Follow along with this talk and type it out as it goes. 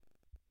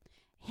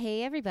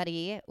Hey,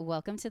 everybody.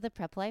 Welcome to the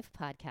Prep Life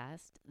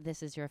Podcast.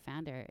 This is your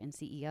founder and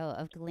CEO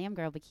of Glam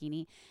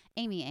Bikini,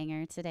 Amy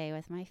Anger, today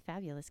with my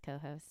fabulous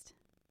co-host.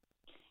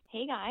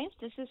 Hey, guys.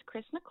 This is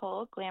Chris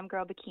Nicole, Glam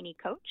Girl Bikini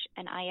Coach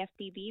and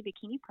IFBB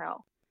Bikini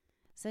Pro.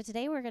 So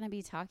today we're going to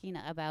be talking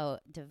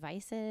about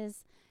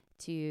devices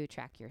to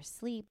track your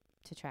sleep,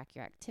 to track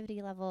your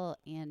activity level,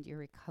 and your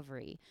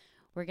recovery.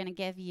 We're going to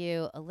give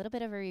you a little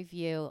bit of a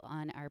review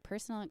on our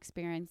personal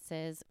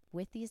experiences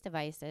with these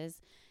devices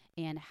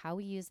and how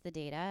we use the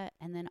data,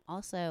 and then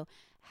also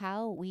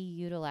how we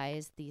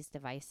utilize these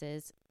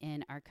devices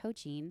in our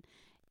coaching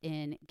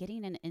in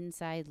getting an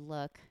inside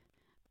look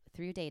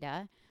through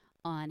data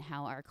on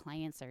how our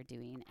clients are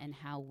doing and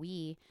how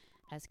we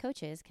as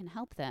coaches can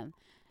help them.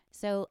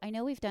 So I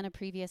know we've done a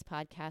previous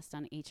podcast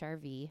on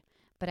HRV,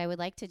 but I would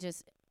like to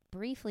just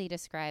briefly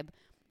describe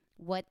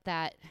what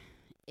that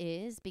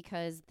is,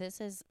 because this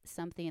is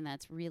something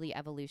that's really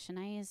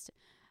evolutionized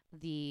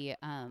the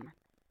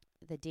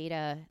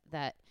data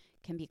that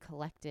can be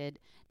collected,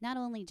 not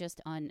only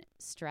just on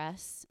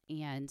stress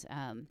and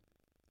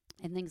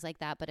things like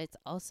that, but it's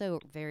also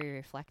very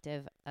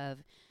reflective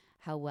of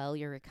how well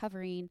you're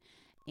recovering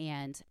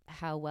and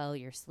how well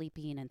you're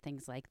sleeping and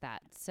things like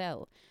that.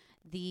 So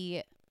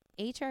the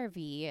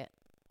HRV,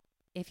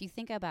 if you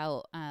think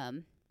about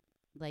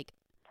like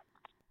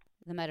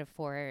the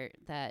metaphor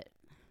that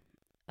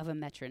of a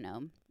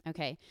metronome.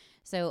 Okay,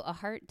 so a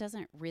heart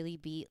doesn't really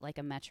beat like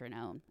a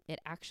metronome. It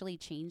actually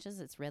changes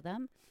its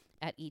rhythm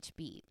at each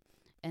beat.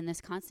 And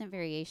this constant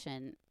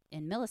variation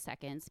in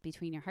milliseconds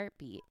between your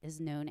heartbeat is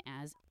known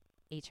as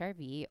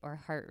HRV, or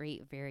heart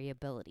rate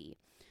variability.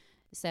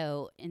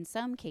 So in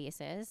some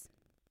cases,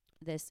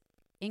 this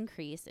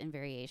increase in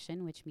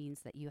variation, which means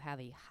that you have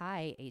a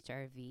high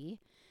HRV,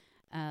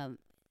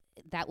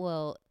 that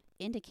will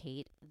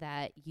indicate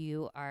that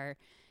you are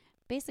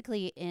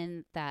basically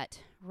in that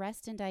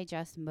rest and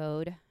digest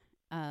mode,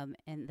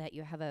 and that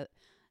you have a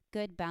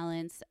good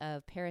balance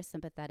of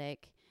parasympathetic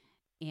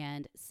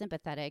and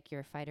sympathetic,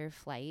 your fight or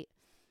flight.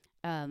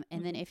 And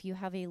then if you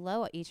have a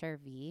low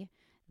HRV,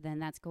 then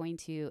that's going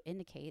to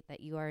indicate that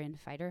you are in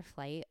fight or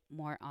flight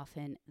more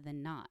often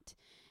than not.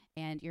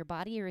 And your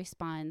body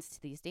responds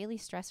to these daily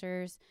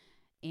stressors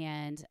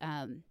and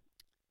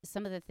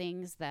some of the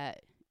things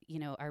that,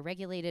 are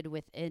regulated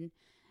within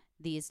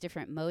these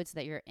different modes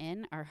that you're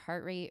in are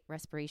heart rate,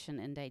 respiration,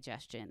 and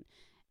digestion.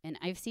 And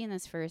I've seen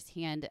this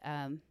firsthand.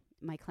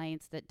 My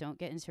clients that don't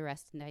get into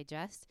rest and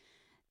digest,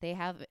 they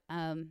have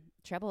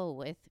trouble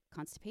with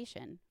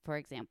constipation, for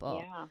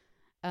example.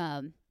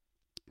 Yeah.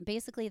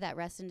 Basically, that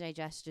rest and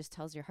digest just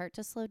tells your heart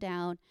to slow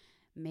down,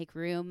 making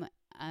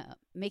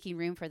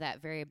room for that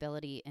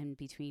variability in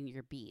between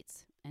your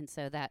beats. And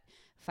so that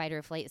fight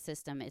or flight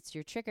system, it's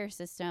your trigger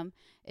system.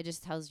 It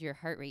just tells your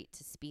heart rate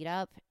to speed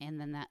up, and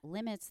then that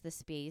limits the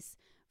space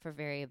for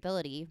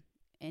variability,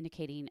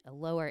 indicating a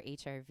lower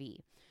HRV.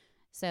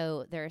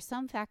 So there are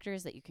some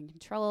factors that you can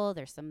control.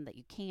 There's some that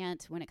you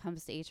can't when it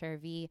comes to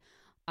HRV.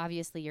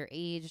 Obviously, your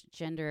age,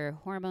 gender,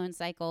 hormone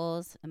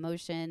cycles,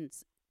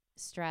 emotions,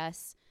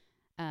 stress,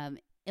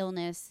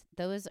 illness,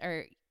 those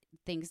are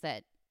things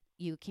that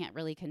you can't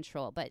really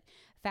control. But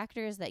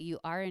factors that you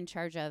are in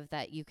charge of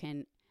that you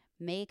can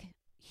make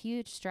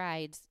huge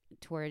strides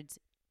towards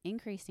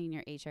increasing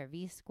your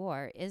HRV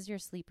score is your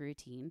sleep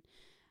routine.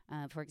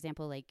 For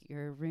example, like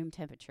your room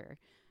temperature,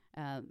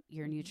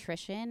 your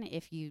nutrition.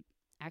 If you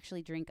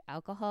actually drink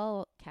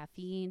alcohol,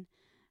 caffeine,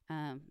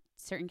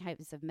 certain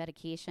types of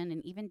medication,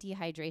 and even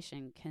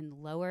dehydration can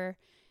lower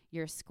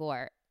your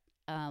score,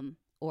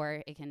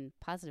 or it can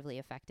positively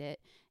affect it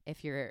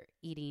if you're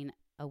eating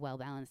a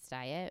well-balanced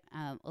diet,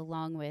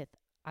 along with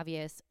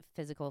obvious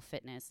physical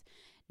fitness.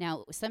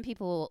 Now, some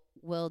people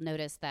will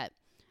notice that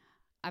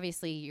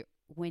obviously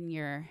when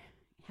you're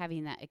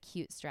having that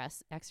acute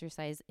stress,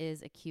 exercise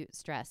is acute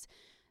stress.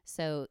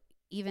 So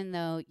even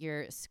though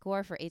your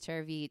score for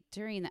HRV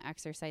during the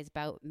exercise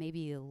bout may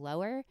be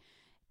lower,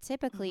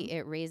 typically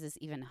it raises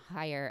even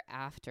higher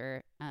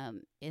after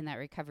in that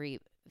recovery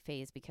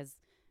phase, because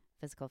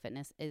physical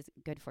fitness is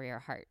good for your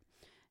heart.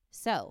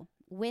 So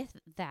with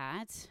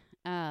that,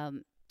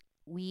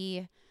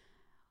 we're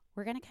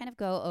going to kind of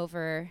go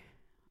over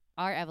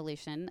our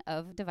evolution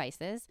of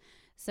devices.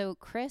 So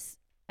Chris,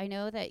 I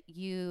know that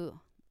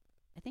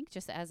I think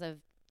just as of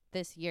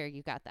this year,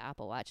 you got the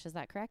Apple Watch. Is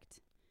that correct?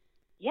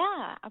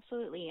 Yeah,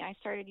 absolutely. I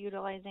started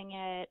utilizing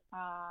it,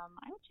 I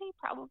would say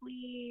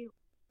probably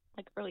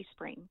like early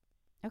spring.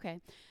 Okay.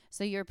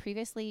 So you're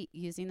previously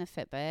using the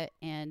FitBit,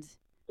 and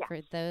Yes.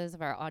 for those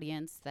of our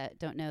audience that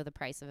don't know the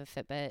price of a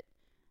FitBit,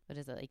 what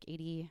is it, like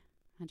 $80,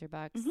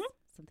 $100,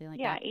 something like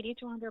that? Yeah, $80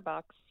 to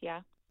 $100.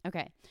 Yeah.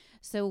 Okay.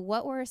 So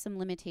what were some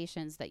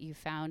limitations that you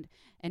found?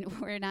 And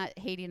we're not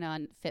hating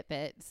on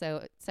Fitbit,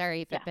 so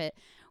sorry, Fitbit.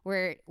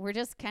 Yeah. We're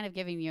just kind of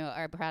giving you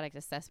our product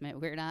assessment.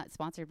 We're not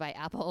sponsored by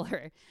Apple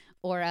or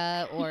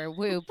Oura or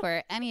Whoop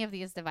or any of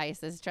these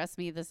devices. Trust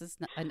me, this is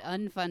an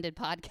unfunded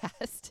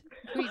podcast.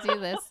 We do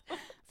this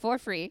for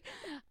free.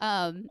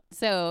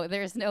 So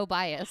there's no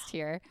bias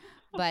here,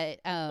 but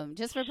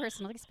just for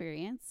personal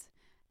experience.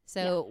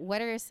 Yes. So,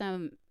 what are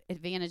some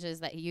advantages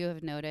that you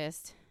have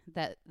noticed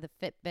that the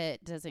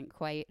Fitbit doesn't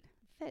quite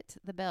fit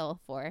the bill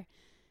for?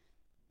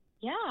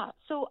 Yeah.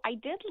 So I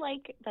did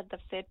like that the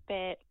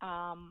Fitbit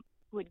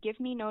would give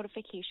me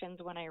notifications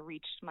when I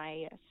reached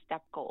my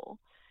step goal.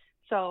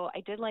 So I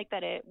did like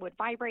that it would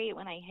vibrate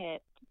when I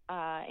hit,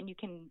 and you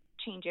can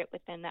change it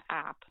within the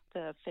app,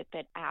 the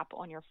Fitbit app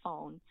on your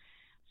phone.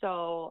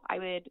 So I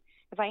would,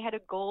 if I had a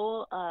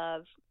goal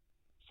of,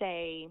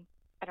 say,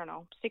 I don't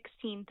know,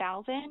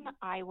 16,000,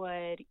 I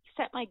would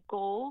set my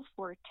goal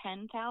for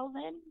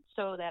 10,000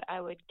 so that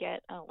I would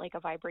get like a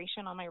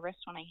vibration on my wrist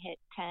when I hit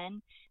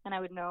 10, and I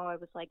would know I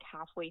was like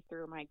halfway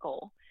through my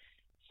goal.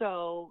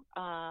 So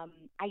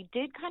I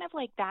did kind of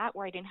like that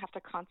where I didn't have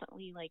to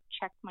constantly like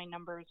check my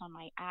numbers on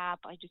my app.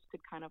 I just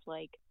could kind of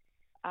like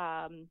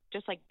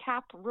just like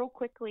tap real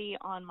quickly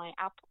on my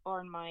app or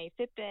on my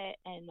Fitbit,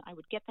 and I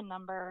would get the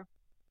number.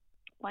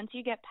 Once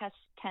you get past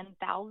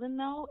 10,000,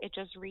 though, it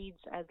just reads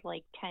as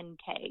like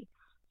 10K.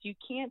 So you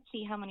can't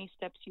see how many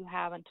steps you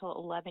have until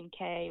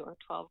 11K or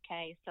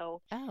 12K.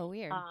 So, Oh,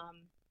 weird. um,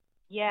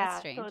 That's yeah, so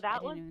strange. I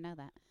that didn't was, even know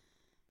that.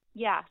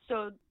 yeah,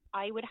 so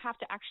I would have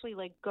to actually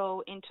like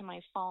go into my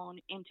phone,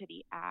 into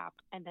the app,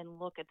 and then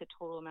look at the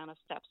total amount of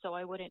steps. So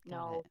I wouldn't Got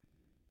know. it.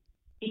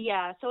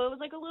 Yeah, so it was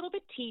like a little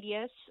bit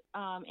tedious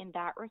in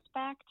that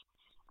respect.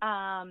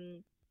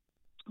 Um,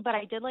 but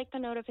I did like the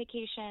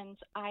notifications.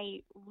 I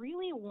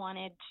really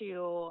wanted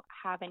to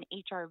have an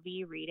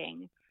HRV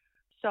reading.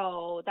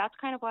 So that's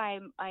kind of why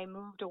I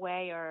moved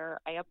away or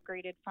I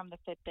upgraded from the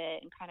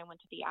Fitbit and kind of went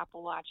to the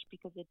Apple Watch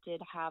because it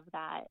did have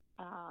that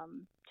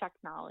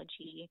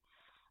technology.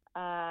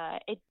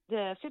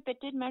 The Fitbit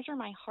did measure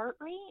my heart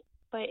rate,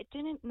 but it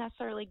didn't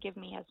necessarily give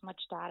me as much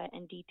data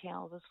and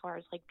details as far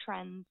as like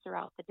trends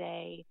throughout the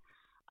day.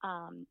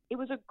 It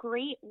was a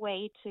great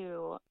way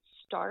to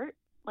start.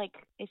 Like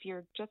if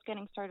you're just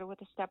getting started with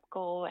a step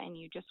goal and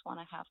you just want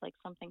to have like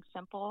something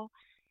simple,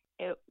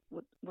 it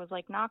was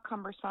like not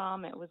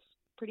cumbersome. It was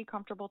pretty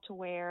comfortable to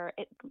wear.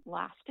 It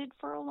lasted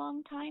for a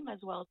long time as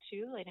well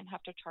too. I didn't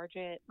have to charge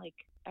it like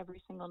every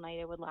single night.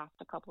 It would last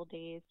a couple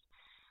days.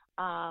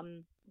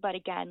 But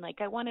again, like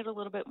I wanted a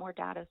little bit more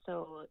data,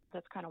 so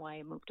that's kind of why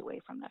I moved away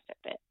from the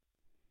Fitbit.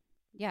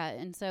 Yeah,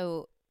 and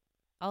so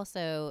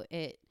also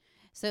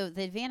so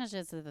the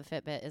advantages of the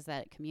Fitbit is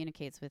that it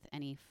communicates with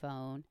any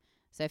phone.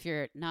 So if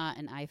you're not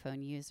an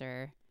iPhone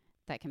user,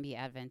 that can be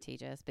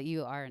advantageous, but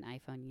you are an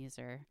iPhone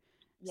user.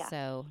 Yes.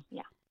 So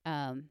Yeah.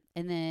 and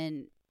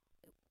then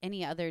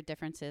any other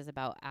differences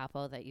about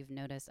Apple that you've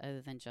noticed other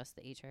than just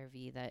the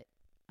HRV that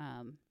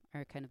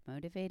are kind of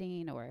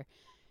motivating or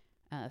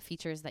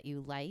features that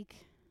you like?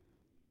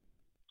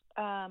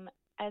 Um,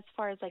 as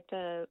far as like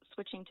the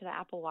switching to the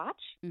Apple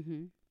Watch,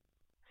 Mm-hmm.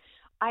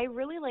 I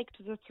really liked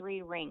the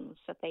three rings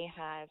that they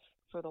have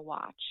for the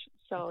watch.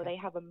 So Okay. they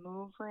have a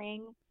move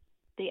ring,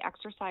 the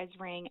exercise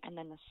ring, and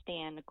then the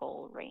stand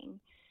goal ring.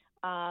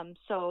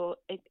 So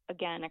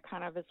again, it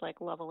kind of is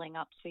like leveling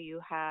up. So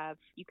you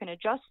can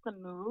adjust the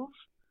move,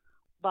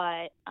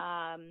 but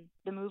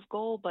the move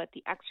goal, but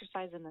the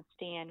exercise and the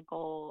stand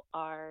goal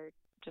are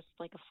just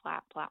like a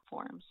flat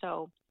platform.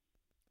 So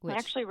I Which,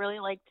 actually really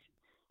liked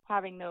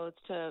having those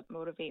to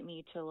motivate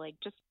me to like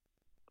just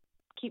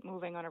keep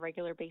moving on a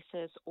regular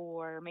basis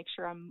or make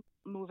sure I'm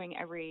moving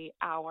every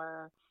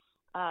hour.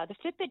 The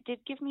Fitbit did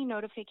give me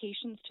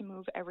notifications to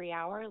move every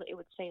hour. It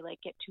would say like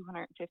get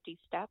 250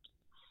 steps.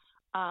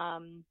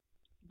 Um,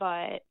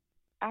 but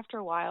after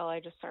a while, I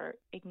just start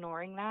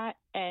ignoring that.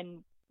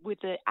 And with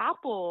the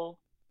Apple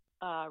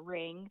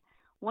ring,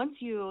 once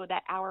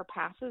that hour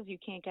passes, you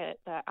can't get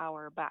the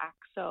hour back.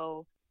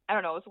 So I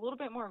don't know. It's a little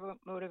bit more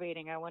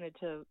motivating. I wanted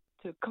to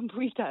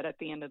complete that at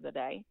the end of the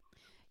day.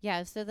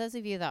 yeah, so those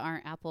of you that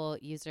aren't Apple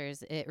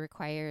users, it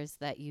requires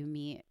that you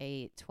meet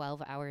a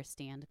 12-hour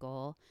stand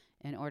goal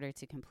in order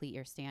to complete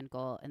your stand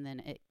goal. And then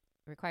it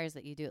requires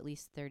that you do at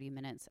least 30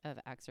 minutes of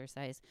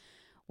exercise,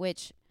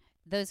 which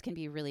those can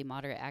be really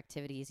moderate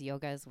activities.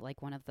 Yoga is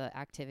like one of the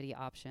activity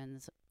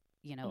options,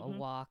 a Hmm.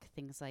 walk,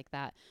 things like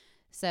that.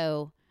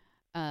 So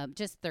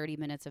just 30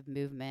 minutes of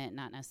movement,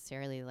 not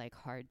necessarily like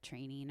hard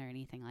training or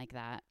anything like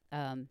that.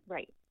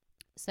 Right.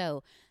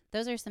 So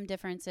those are some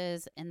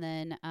differences. And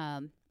then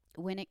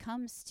when it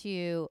comes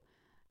to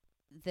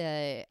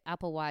the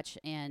Apple Watch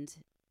and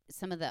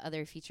some of the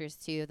other features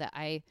too that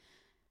I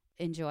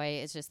enjoy,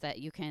 is just that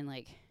you can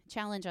like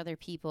challenge other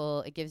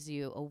people. It gives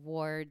you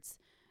awards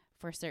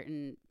for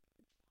certain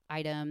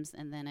items.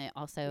 And then it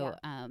also,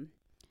 Yeah.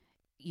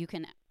 you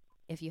can,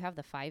 if you have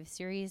the 5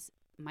 series,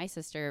 my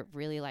sister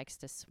really likes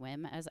to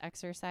swim as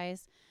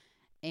exercise.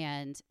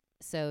 And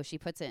so she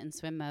puts it in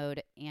swim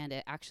mode and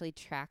it actually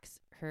tracks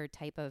her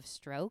type of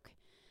stroke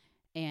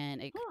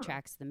and it Huh.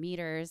 tracks the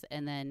meters.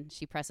 And then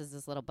she presses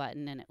this little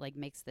button and it like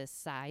makes this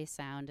sigh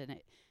sound and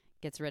it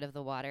gets rid of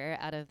the water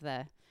out of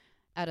the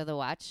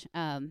watch.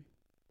 And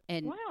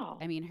Wow.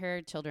 I mean,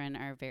 her children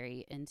are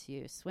very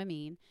into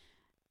swimming.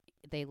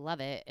 They love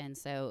it. And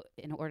so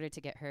in order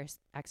to get her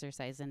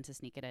exercise in to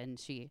sneak it in,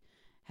 she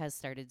has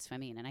started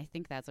swimming. And I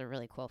think that's a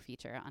really cool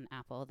feature on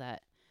Apple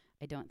that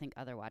I don't think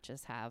other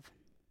watches have.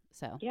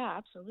 So, Yeah,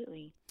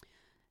 absolutely.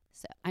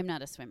 so I'm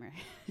not a swimmer.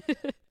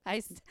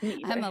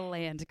 Me I'm either. a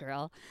land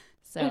girl,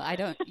 so I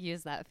don't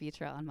use that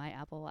feature on my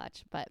Apple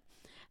Watch. But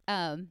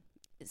um,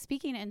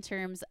 speaking in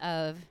terms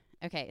of,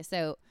 okay,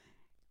 so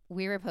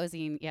we were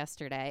posing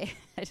yesterday.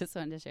 I just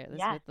wanted to share this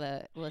Yes. with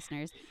the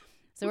listeners.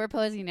 So we're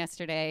posing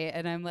yesterday,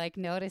 and I'm like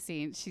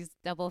noticing she's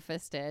double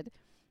fisted.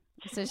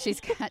 So she's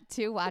got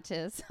two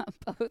watches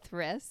on both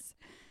wrists.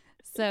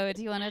 So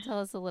do you want to tell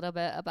us a little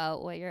bit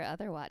about what your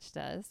other watch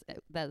does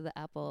that the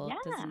Apple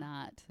does Yeah.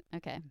 not?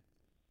 Okay.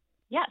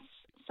 Yes.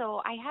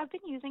 So I have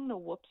been using the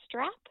Whoop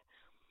strap.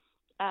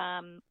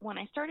 When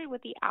I started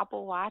with the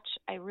Apple Watch,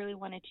 I really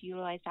wanted to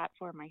utilize that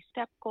for my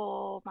step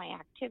goal, my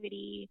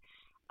activity.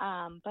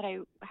 But I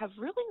have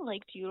really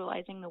liked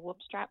utilizing the Whoop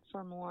strap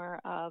for more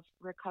of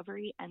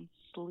recovery and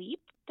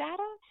sleep data.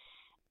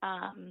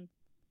 Um,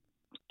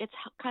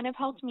 kind of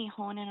helped me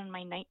hone in on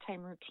my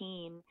nighttime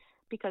routine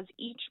because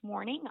each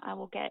morning I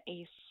will get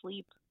a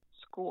sleep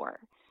score.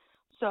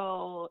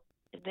 So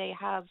they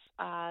have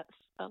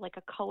like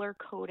a color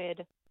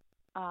coded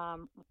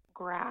um,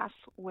 graph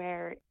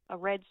where a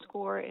red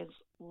score is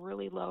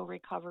really low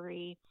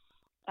recovery,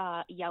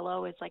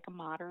 yellow is like a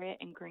moderate,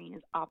 and green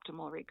is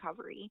optimal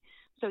recovery.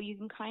 So you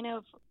can kind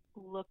of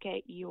look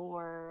at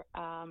your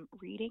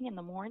reading in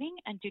the morning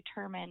and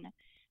determine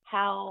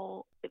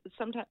how.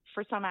 Sometimes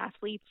for some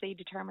athletes, they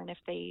determine if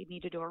they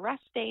need to do a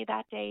rest day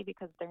that day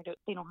because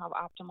they don't have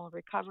optimal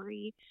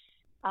recovery.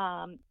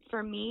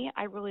 For me,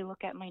 I really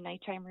look at my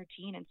nighttime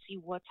routine and see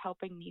what's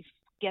helping me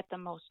get the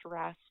most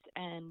rest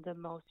and the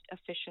most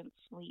efficient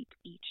sleep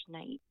each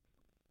night.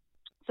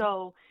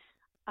 So,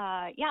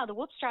 yeah, the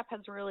Whoop strap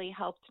has really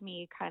helped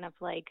me kind of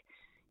like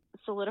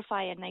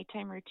solidify a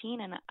nighttime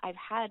routine. And I've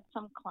had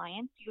some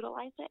clients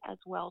utilize it as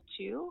well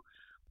too,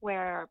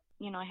 where,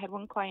 I had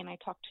one client I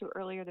talked to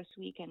earlier this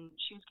week and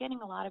she was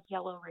getting a lot of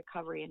yellow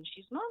recovery and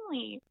she's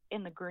normally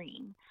in the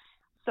green.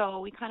 So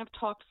we kind of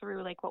talked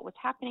through like what was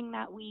happening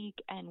that week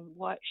and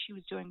what she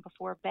was doing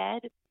before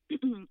bed.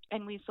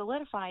 And we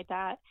solidified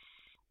that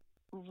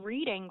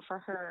reading for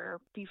her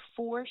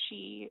before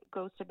she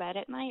goes to bed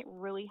at night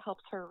really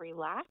helps her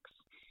relax.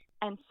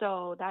 And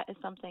so that is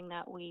something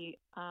that we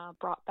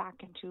brought back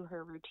into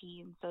her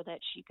routine so that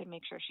she could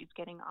make sure she's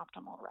getting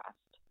optimal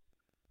rest.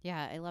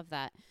 Yeah, I love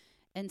that.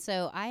 And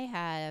so I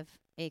have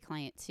a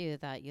client too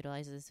that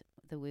utilizes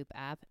the Whoop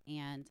app,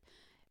 and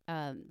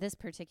this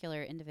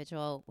particular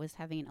individual was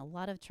having a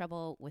lot of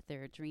trouble with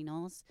their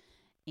adrenals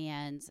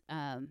and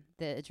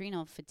the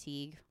adrenal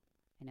fatigue.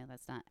 I know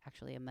that's not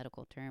actually a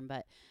medical term,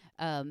 but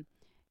um,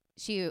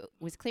 she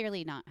was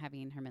clearly not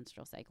having her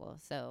menstrual cycle.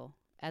 So,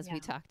 as we Yeah.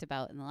 talked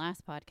about in the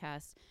last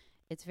podcast,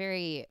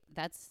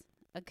 that's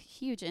a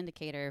huge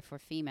indicator for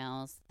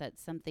females that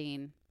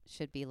something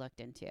should be looked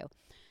into. Yeah.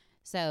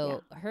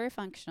 So her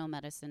functional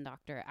medicine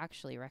doctor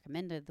actually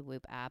recommended the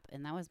Whoop app,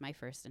 and that was my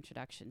first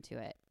introduction to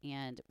it.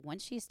 And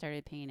once she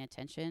started paying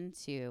attention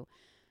to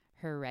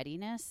her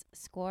readiness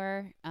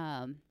score,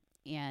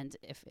 and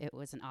if it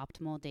was an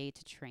optimal day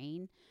to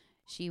train,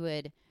 she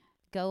would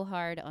go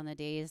hard on the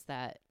days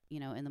that,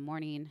 in the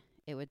morning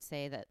it would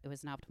say that it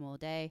was an optimal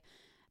day.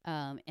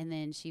 And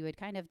then she would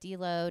kind of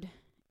deload,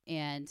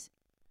 and,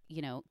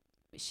 you know,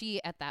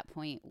 she at that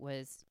point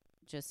was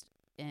just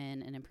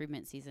in an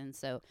improvement season.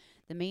 So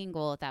the main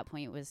goal at that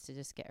point was to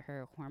just get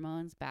her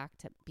hormones back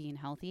to being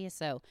healthy.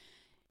 So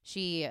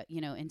she,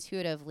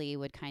 intuitively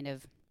would kind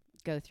of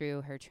go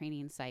through her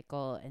training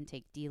cycle and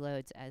take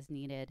deloads as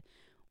needed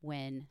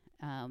when,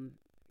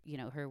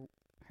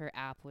 her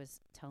app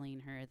was telling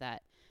her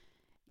that,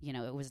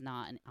 it was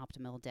not an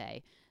optimal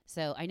day.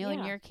 So I know in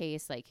Yeah. your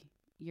case, like,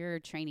 you're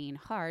training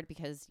hard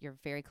because you're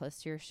very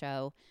close to your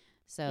show.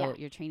 So Yes.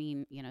 you're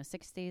training,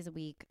 6 days a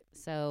week.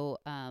 So,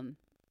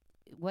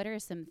 what are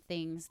some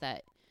things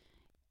that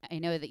I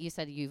know that you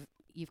said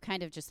you've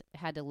kind of just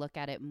had to look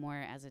at it more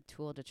as a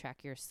tool to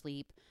track your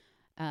sleep.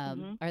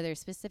 Mhm. Are there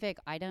specific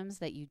items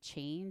that you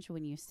change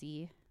when you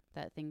see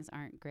that things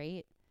aren't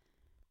great?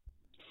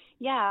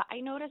 Yeah, I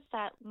noticed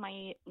that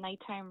my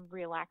nighttime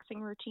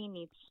relaxing routine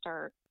needs to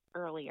start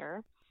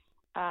earlier.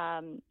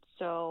 Um,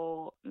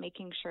 so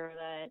making sure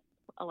that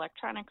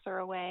electronics are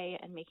away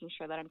and making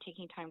sure that I'm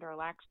taking time to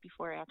relax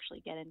before I actually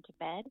get into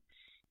bed.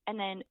 And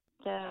then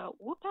the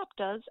Whoop app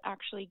does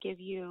actually give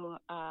you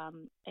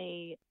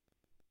a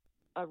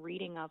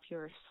reading of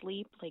your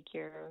sleep, like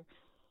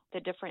the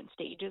different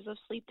stages of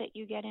sleep that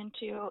you get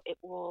into. It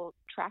will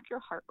track your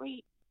heart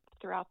rate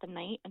throughout the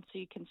night, and so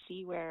you can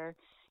see where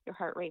your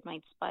heart rate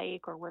might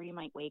spike or where you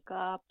might wake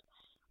up.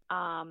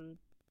 Um,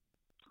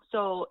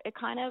 so it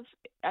kind of,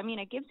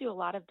 it gives you a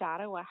lot of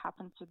data what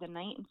happens through the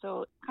night, and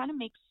so it kind of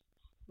makes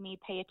me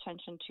pay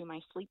attention to my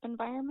sleep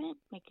environment,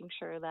 making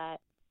sure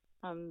that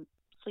I'm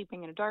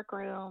sleeping in a dark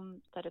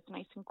room, that it's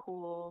nice and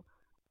cool.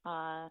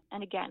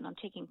 And again, I'm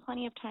taking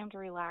plenty of time to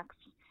relax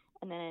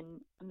and then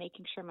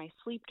making sure my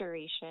sleep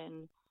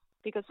duration,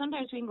 because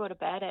sometimes we can go to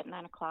bed at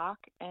 9 o'clock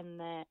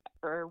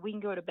or we can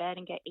go to bed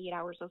and get 8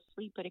 hours of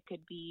sleep, but it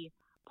could be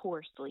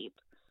poor sleep.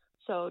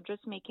 So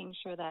just making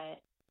sure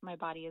that my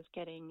body is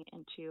getting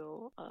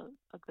into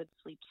a good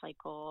sleep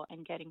cycle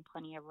and getting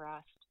plenty of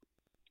rest.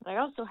 But I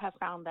also have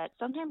found that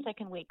sometimes I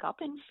can wake up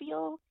and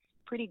feel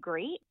pretty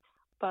great,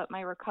 but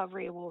my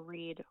recovery will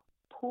read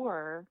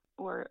poor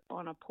or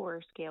on a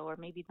poorer scale or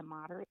maybe the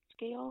moderate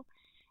scale.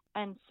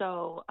 And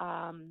so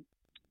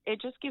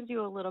it just gives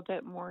you a little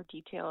bit more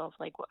detail of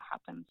like what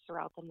happens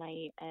throughout the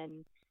night.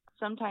 And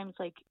sometimes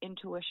like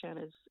intuition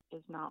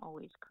is not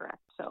always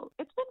correct. So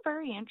it's been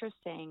very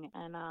interesting.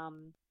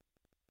 And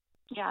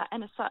yeah,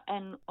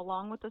 and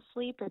along with the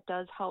sleep, it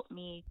does help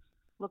me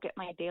look at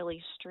my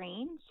daily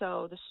strain.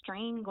 So the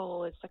strain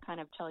goal is to kind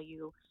of tell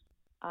you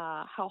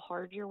how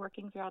hard you're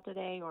working throughout the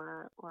day,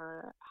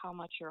 or how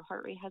much your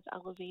heart rate has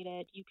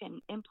elevated. You can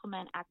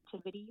implement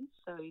activities,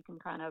 so you can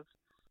kind of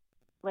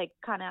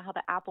how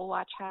the Apple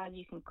Watch has.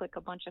 You can click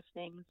a bunch of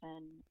things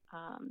and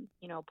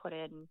put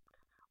in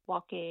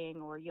walking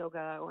or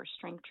yoga or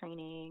strength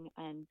training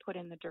and put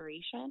in the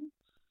duration.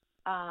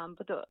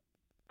 But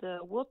the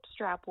Whoop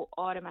strap will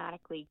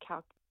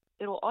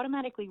it'll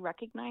automatically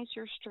recognize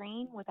your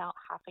strain without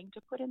having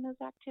to put in those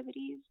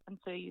activities. And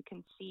so you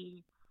can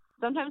see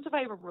sometimes if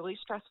I have a really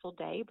stressful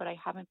day, but I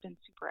haven't been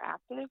super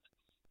active,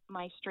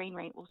 my strain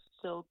rate will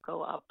still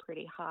go up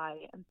pretty high.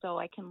 And so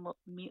I can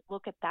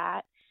look at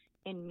that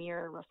in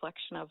mirror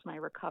reflection of my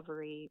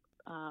recovery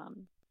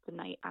the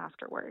night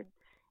afterward.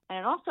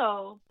 And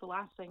also, the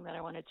last thing that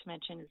I wanted to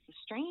mention is the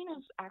strain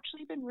has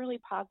actually been really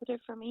positive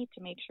for me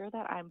to make sure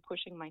that I'm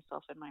pushing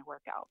myself in my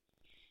workout.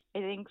 I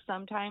think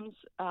sometimes,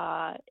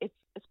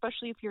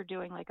 especially if you're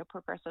doing like a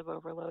progressive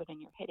overload and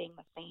you're hitting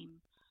the same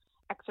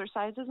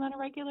exercises on a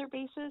regular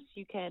basis,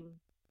 you can,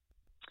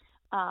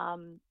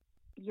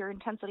 your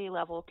intensity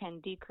level can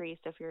decrease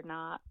if you're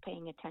not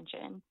paying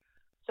attention.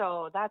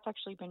 So that's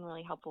actually been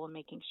really helpful in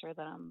making sure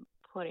that I'm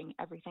putting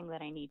everything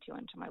that I need to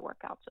into my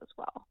workouts as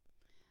well.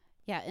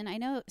 Yeah, and I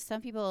know some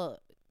people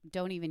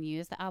don't even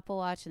use the Apple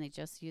Watch and they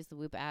just use the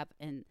Whoop app.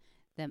 And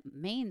the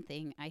main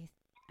thing, I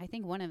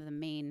think one of the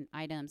main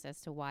items as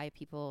to why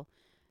people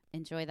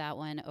enjoy that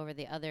one over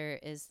the other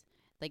is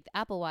like the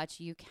Apple Watch,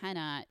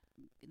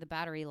 the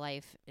battery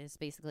life is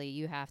basically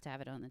you have to have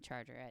it on the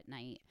charger at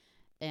night.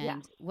 And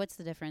Yes. What's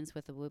the difference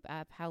with the Whoop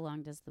app? How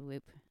long does the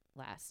Whoop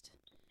last?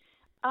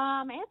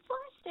 It's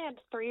lasted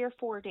 3 or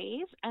 4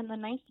 days, and the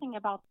nice thing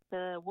about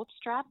the Whoop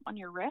strap on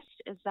your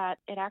wrist is that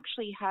it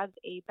actually has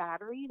a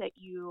battery that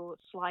you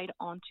slide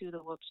onto the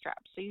Whoop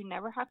strap, so you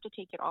never have to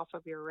take it off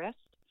of your wrist.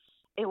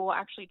 It will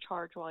actually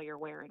charge while you're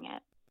wearing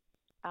it,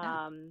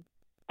 and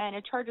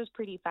it charges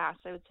pretty fast.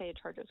 I would say it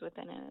charges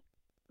within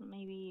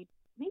maybe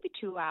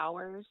 2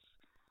 hours.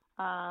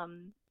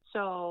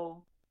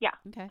 So yeah,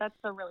 Okay. that's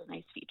a really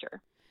nice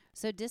feature.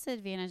 So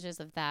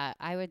disadvantages of that,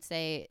 I would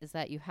say, is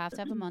that you have to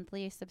have a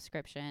monthly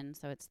subscription.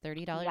 So it's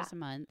 $30 a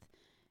month,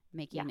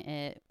 making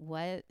it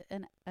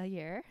a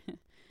year?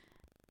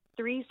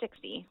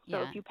 $360.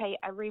 So if you pay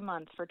every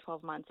month for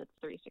 12 months, it's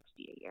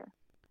 $360 a year.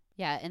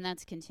 Yeah, and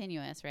that's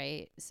continuous,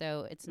 right?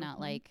 So it's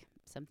not like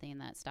something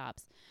that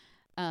stops.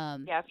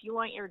 If you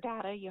want your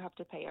data, you have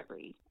to pay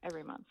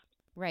every month.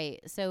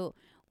 Right. So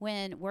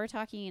when we're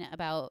talking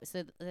about,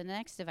 the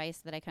next device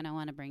that I kind of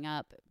want to bring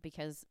up,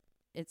 because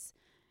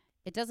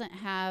it doesn't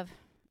have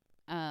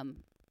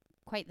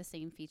quite the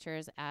same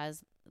features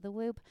as the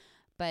Whoop,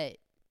 but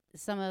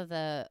some of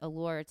the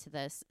allure to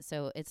this.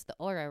 So it's the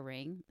Oura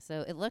ring.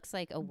 So it looks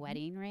like a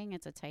wedding ring.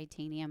 It's a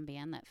titanium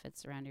band that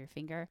fits around your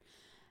finger.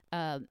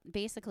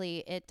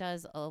 Basically, it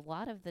does a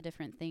lot of the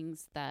different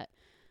things that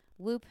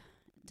Whoop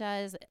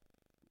does.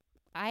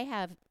 I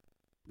have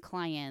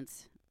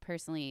clients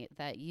personally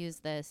that use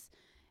this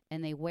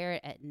and they wear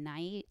it at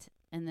night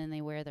and then they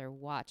wear their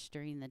watch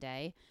during the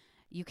day.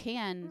 You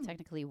can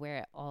technically wear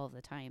it all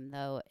the time,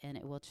 though, and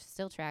it will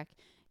still track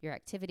your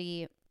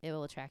activity. It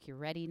will track your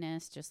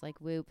readiness, just like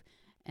Whoop.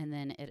 And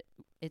then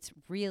it's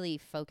really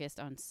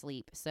focused on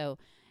sleep. So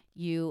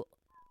you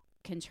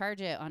can charge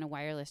it on a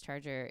wireless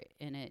charger,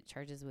 and it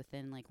charges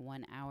within like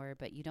 1 hour,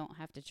 but you don't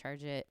have to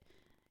charge it.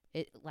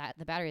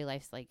 The battery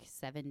life's like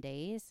 7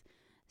 days.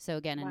 So,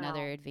 again,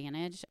 another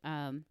advantage.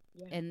 And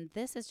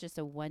this is just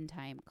a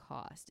one-time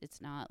cost.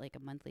 It's not like a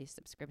monthly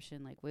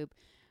subscription like Whoop,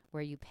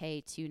 where you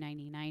pay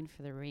 $299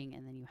 for the ring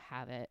and then you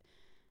have it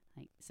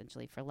like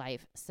essentially for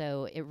life.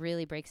 So it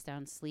really breaks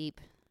down sleep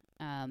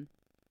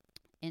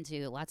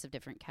into lots of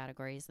different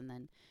categories and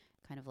then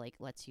kind of like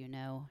lets you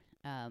know.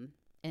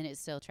 And it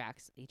still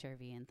tracks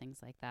HRV and things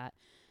like that.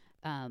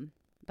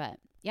 But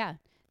yeah,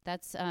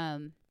 that's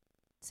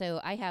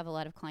so I have a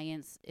lot of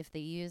clients, if they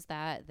use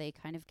that, they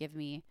kind of give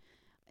me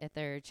at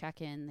their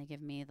check-in, they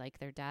give me like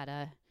their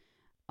data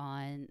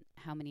on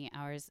how many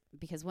hours,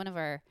 because one of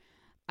our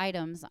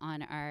items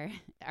on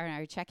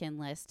our check-in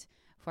list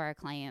for our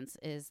clients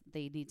is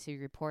they need to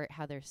report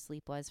how their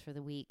sleep was for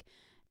the week.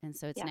 And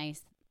so it's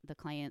nice the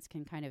clients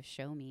can kind of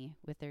show me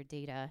with their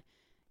data,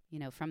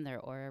 from their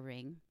Oura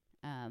ring.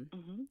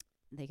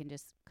 They can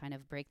just kind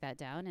of break that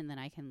down and then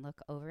I can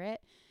look over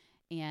it.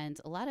 And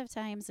a lot of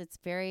times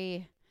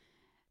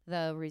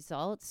the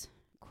results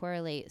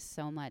correlate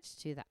so much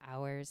to the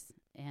hours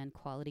and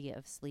quality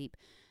of sleep.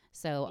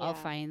 So I'll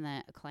Yeah. find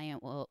that a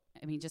client will,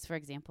 I mean, just for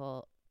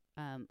example,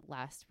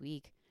 last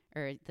week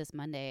or this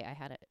Monday, I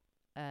had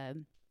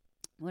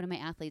one of my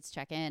athletes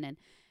check in, and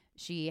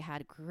she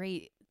had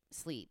great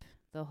sleep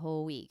the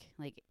whole week,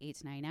 like 8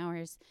 to 9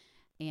 hours.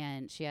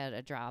 And she had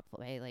a drop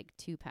by like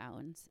 2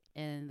 pounds.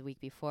 And the week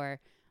before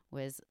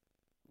was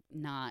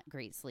not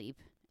great sleep.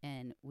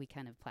 And we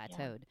kind of Yeah.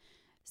 plateaued.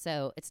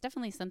 So it's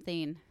definitely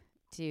something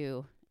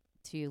to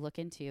look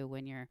into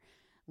when you're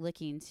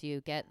looking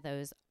to get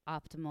those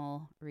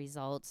optimal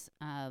results.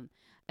 I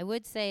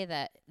would say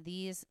that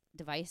these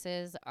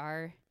devices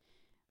are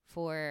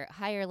for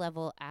higher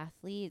level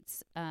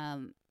athletes,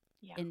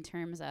 Yeah. in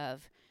terms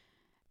of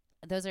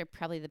those are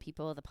probably the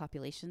people, the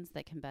populations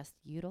that can best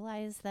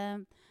utilize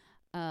them,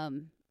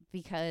 um,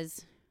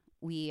 because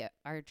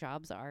our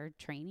jobs are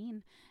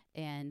training,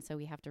 and so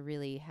we have to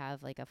really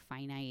have like a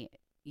finite.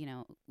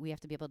 We have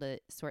to be able to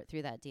sort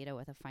through that data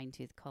with a fine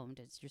tooth comb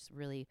to just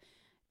really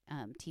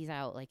tease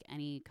out like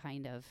any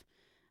kind of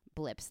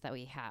blips that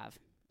we have.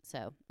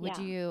 So, Yeah.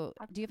 do you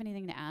have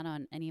anything to add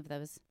on any of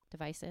those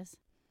devices?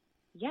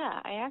 Yeah,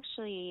 I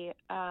actually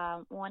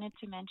wanted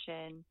to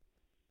mention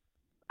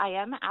I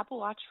am an Apple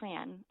Watch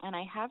fan, and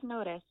I have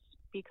noticed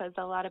because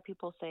a lot of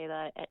people say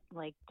that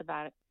like the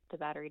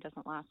battery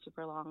doesn't last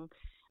super long.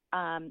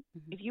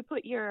 Mm-hmm. If you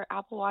put your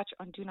Apple Watch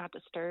on Do Not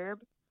Disturb,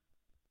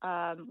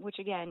 which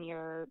again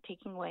you're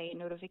taking away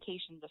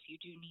notifications if you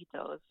do need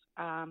those,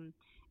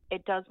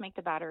 it does make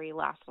the battery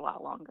last a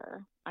lot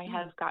longer. I Mm.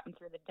 have gotten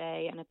through the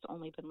day, and it's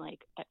only been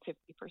like at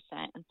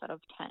 50% instead of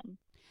 10.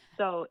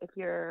 So if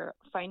you're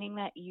finding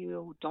that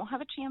you don't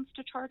have a chance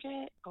to charge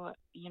it, or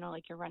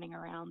like you're running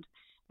around,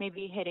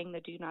 maybe hitting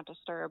the do not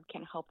disturb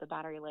can help the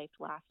battery life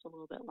last a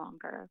little bit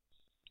longer.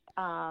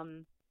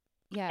 Um,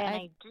 Yeah, and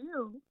I've I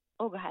do.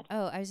 Oh, go ahead.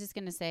 Oh, I was just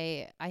going to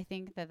say, I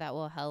think that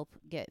will help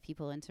get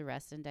people into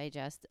rest and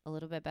digest a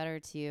little bit better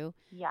too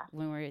Yes.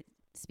 when we're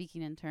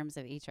speaking in terms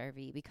of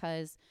HRV,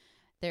 because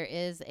there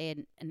is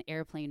an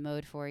airplane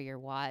mode for your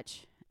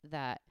watch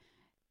that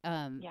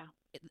um, Yeah.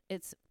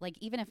 it's like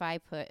even if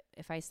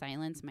I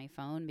silence my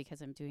phone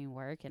because I'm doing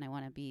work and I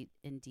want to be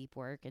in deep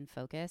work and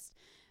focused,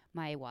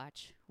 my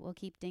watch will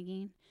keep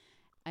dinging.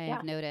 I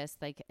have Yes.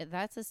 noticed like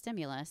that's a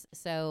stimulus.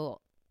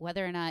 So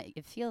whether or not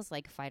it feels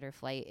like fight or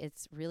flight,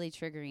 it's really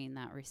triggering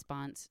that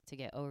response to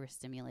get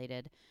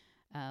overstimulated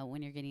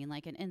when you're getting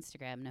like an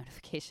Instagram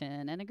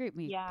notification and a group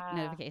me Yeah.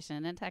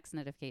 notification and text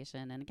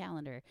notification and a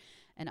calendar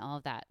and all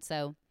of that.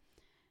 So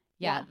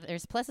yeah, Yes.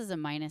 there's pluses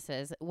and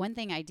minuses. One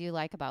thing I do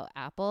like about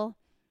Apple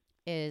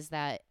is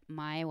that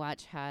my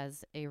watch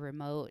has a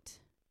remote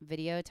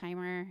video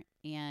timer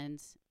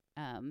and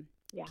um,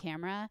 Yeah.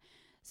 camera.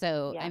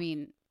 So, I Yes.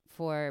 mean,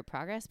 for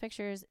progress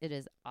pictures, it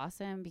is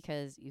awesome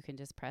because you can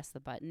just press the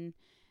button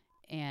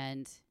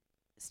and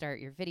start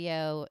your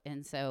video.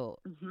 And so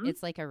Mhm.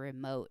 it's like a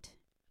remote.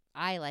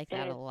 I like It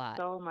that a is lot.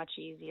 so much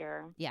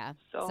easier. Yeah.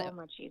 So So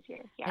much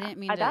easier. I Yeah. didn't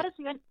mean to That is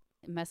even.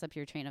 mess up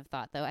your train of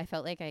thought, though. I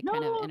felt like I kind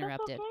of No, that's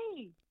interrupted.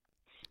 okay.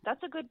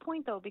 That's a good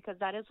point though, because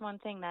that is one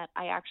thing that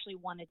I actually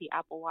wanted the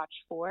Apple Watch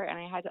for, and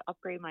I had to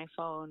upgrade my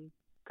phone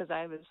because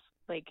I was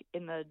like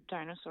in the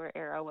dinosaur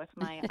era with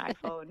my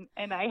iPhone,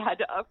 and I had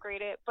to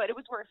upgrade it. But it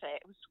was worth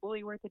it. It was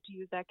fully worth it to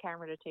use that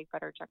camera to take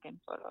better check-in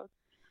photos.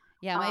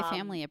 Yeah, my Um,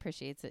 family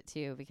appreciates it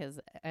too because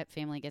at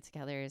family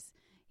get-togethers,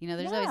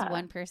 there's always yeah,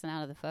 one person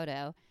out of the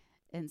photo.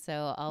 And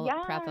so I'll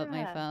prop up my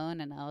yeah.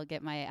 phone and I'll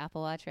get my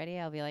Apple Watch ready.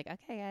 I'll be like,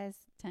 "Okay, guys,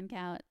 10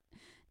 count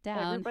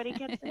down." Everybody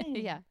gets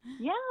Yeah. in.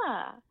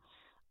 Yeah.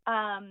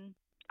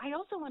 I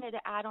also wanted to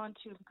add on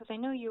to because I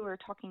know you were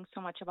talking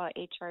so much about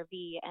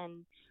HRV,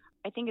 and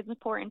I think it's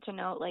important to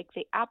note like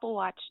the Apple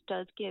Watch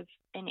does give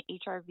an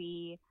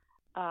HRV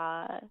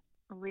uh,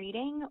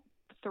 reading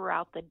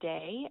throughout the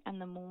day, and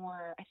the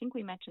more I think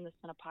we mentioned this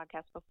in a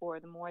podcast before,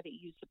 the more that you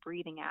use the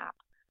breathing app,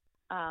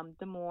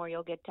 the more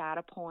you'll get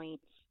data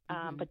points.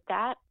 Mhm. But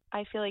that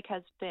I feel like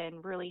has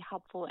been really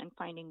helpful in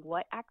finding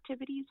what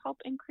activities help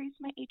increase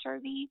my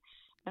HRV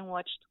and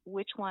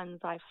which ones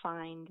I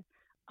find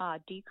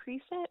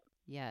decrease it.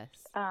 Yes.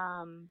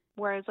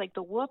 Whereas like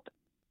the Whoop,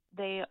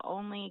 they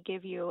only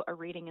give you a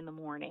reading in the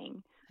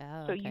morning.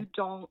 Oh, So okay. you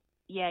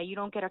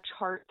don't get a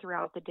chart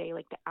throughout the day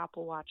like the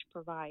Apple Watch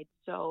provides.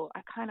 So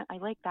I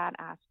like that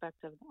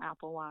aspect of the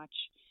Apple Watch.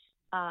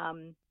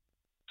 Um,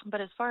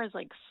 but as far as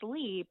like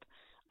sleep,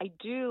 I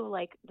do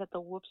like that the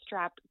Whoop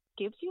strap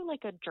gives you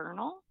like a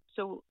journal.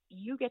 So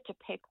you get to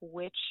pick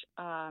which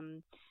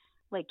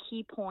like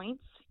key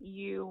points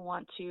you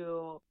want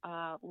to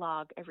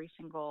log every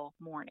single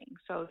morning.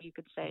 So you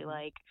could say Mhm.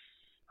 like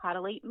had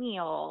a late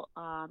meal,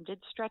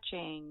 did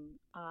stretching,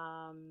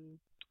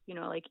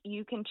 like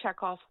you can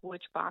check off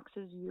which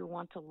boxes you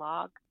want to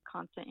log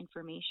constant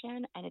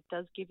information, and it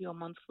does give you a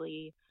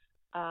monthly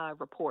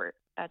report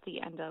at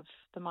the end of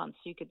the month.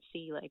 So you could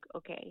see like,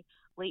 okay,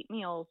 late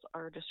meals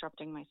are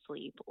disrupting my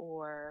sleep,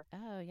 or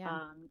Oh, yeah.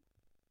 um,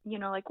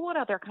 like what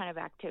other kind of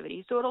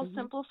activity. So it'll Mhm.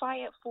 simplify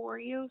it for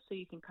you, so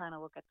you can kind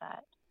of look at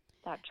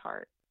that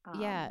chart.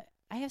 Yeah,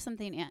 I have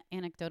something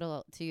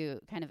anecdotal to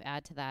kind of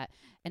add to that.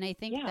 And I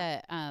think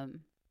Yeah, that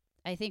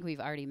I think we've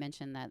already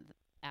mentioned that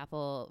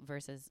Apple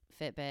versus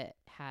Fitbit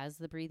has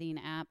the breathing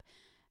app.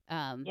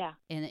 Yeah.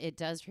 And it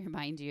does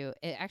remind you,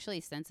 it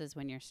actually senses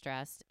when you're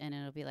stressed, and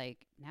it'll be like,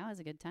 now is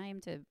a good time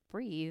to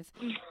breathe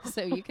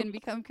so you can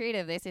become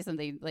creative. They say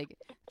something like,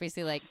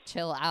 basically like,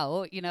 chill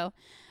out, you know?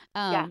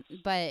 Yes.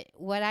 But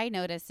what I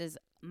noticed is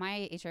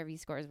my HRV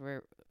scores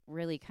were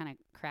really kind of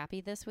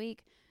crappy this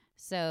week.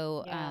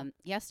 So Yeah.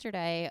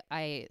 yesterday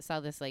I saw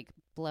this like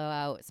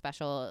blowout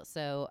special.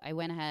 So I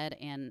went ahead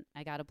and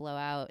I got a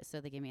blowout.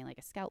 So they gave me like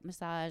a scalp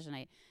massage, and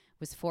I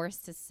was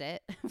forced to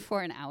sit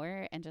for an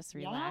hour and just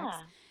relax.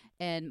 Yeah.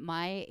 And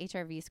my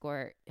HRV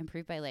score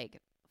improved by like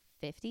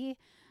 50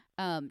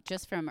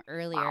 just from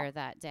Wow. earlier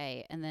that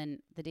day. And then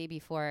the day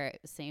before,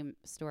 same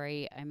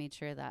story. I made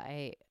sure that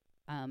I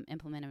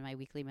implemented my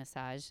weekly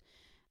massage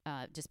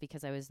just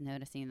because I was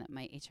noticing that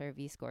my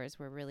HRV scores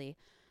were really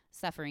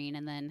suffering.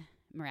 And then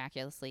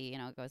miraculously, you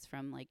know, it goes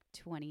from like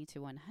 20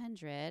 to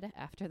 100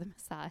 after the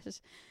massage.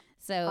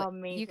 So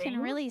you can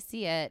Amazing. really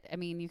see it. I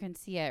mean, you can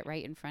see it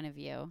right in front of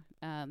you.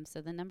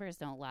 So the numbers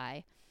don't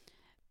lie.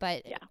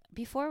 But Yeah.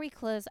 before we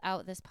close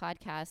out this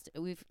podcast,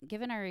 we've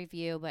given our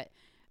review, but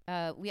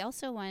we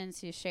also wanted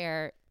to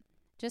share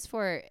just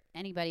for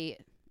anybody.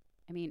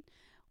 I mean,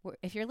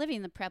 if you're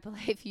living the prep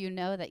life, you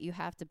know that you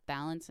have to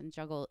balance and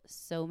juggle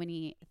so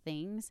many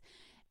things.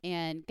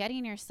 And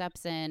getting your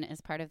steps in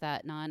as part of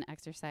that non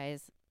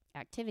exercise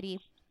activity,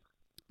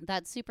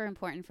 that's super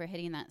important for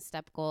hitting that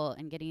step goal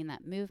and getting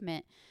that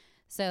movement.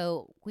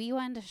 So we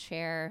wanted to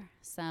share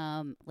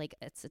some, like,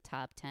 it's a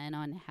top 10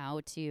 on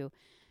how to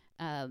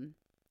um,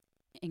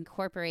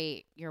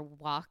 incorporate your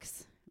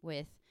walks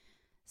with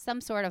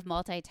some sort of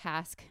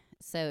multitask.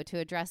 So to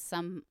address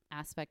some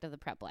aspect of the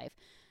prep life.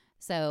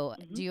 So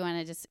Hmm. do you want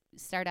to just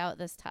start out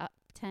this top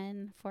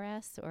 10 for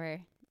us, or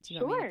do you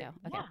want me to Sure. go?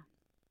 Okay. Yeah.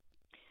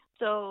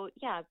 So,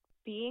 yeah,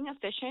 being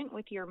efficient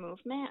with your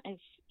movement is,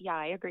 yeah,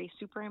 I agree,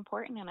 super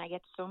important. And I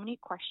get so many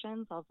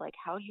questions of like,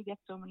 how do you get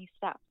so many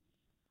steps?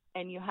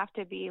 And you have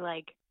to be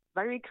like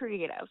very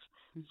creative.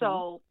 Mm-hmm.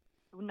 So,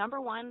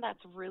 number one that's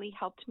really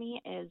helped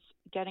me is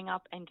getting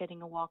up and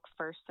getting a walk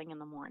first thing in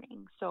the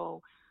morning.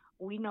 So,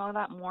 we know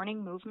that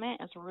morning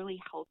movement is really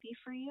healthy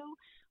for you,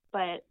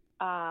 but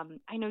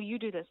I know you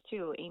do this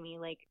too, Amy.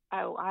 Like,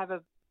 I have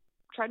a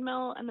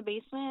treadmill in the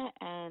basement,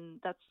 and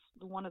that's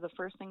one of the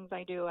first things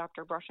I do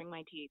after brushing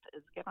my teeth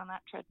is get on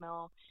that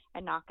treadmill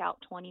and knock out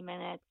 20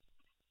 minutes.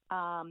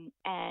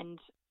 And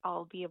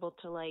I'll be able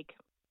to like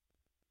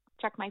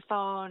check my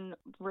phone,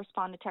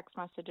 respond to text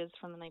messages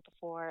from the night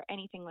before,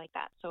 anything like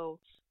that. So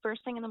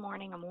first thing in the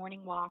morning, a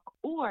morning walk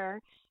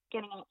or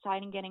getting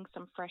outside and getting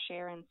some fresh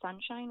air and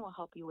sunshine will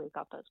help you wake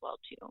up as well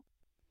too.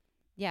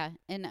 Yeah.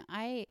 And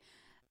I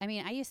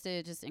mean, I used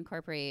to just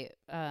incorporate,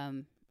 I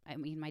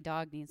mean, my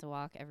dog needs a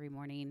walk every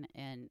morning.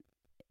 And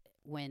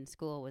when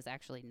school was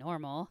actually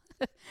normal,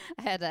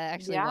 I had to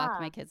actually walk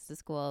my Yeah. kids to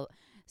school.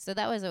 So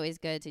that was always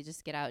good to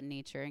just get out in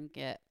nature and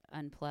get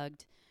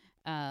unplugged.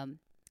 Um,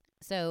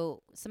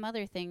 so some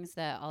other things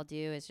that I'll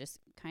do is just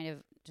kind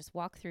of just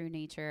walk through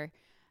nature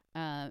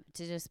to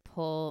just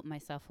pull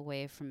myself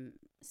away from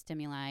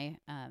stimuli.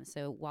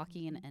 So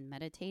walking Mhm. and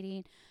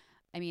meditating.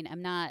 I mean,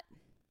 I'm not,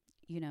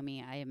 you know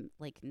me, I am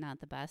like not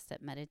the best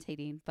at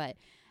meditating, but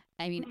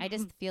I mean, I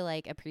just feel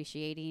like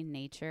appreciating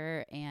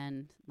nature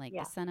and like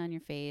the Yeah. sun on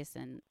your face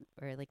and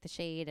or like the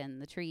shade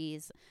and the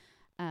trees,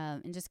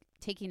 and just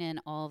taking in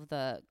all of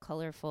the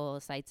colorful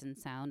sights and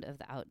sound of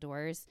the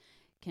outdoors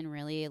can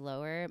really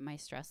lower my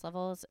stress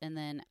levels. And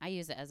then I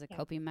use it as a Yeah.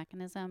 coping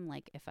mechanism.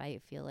 Like if I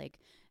feel like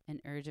an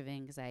urge of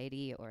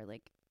anxiety or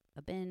like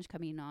a binge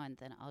coming on,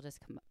 then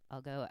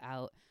I'll go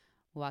out,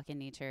 walk in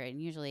nature,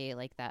 and usually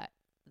like that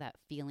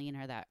feeling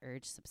or that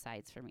urge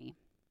subsides for me.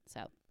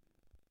 So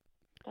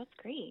That's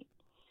great.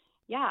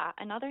 Yeah,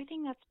 another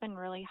thing that's been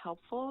really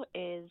helpful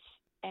is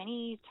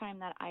any time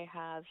that I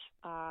have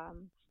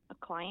a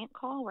client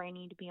call where I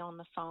need to be on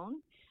the phone,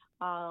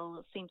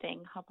 I'll same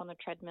thing, hop on the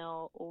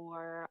treadmill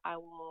or I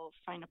will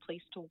find a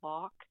place to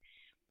walk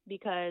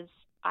because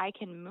I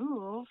can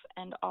move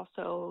and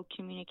also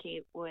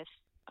communicate with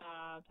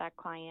that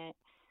client.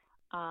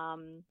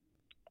 Um,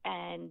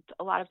 and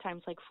a lot of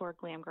times, like for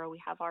Glam Girl,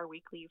 we have our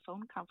weekly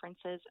phone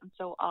conferences, and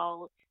so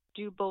I'll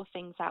do both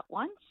things at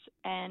once.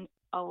 And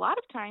a lot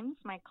of times,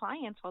 my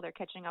clients, while they're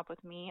catching up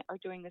with me, are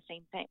doing the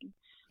same thing.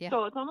 yeah,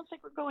 So it's almost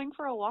like we're going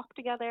for a walk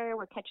together.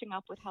 We're catching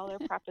up with how their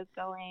prep is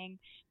going,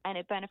 and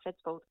it benefits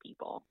both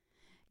people.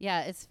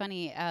 yeah, it's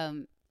funny.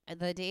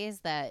 The days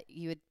that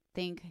you would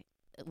think,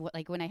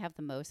 like when I have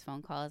the most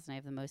phone calls and I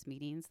have the most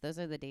meetings, those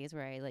are the days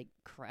where I like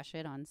crush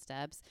it on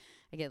steps.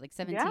 I get like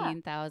Yeah,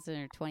 17,000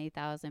 or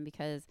 20,000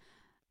 because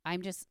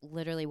I'm just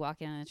literally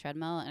walking on a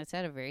treadmill and it's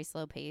at a very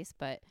slow pace,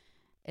 but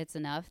it's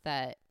enough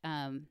that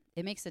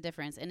it makes a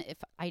difference. And if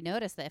I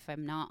notice that if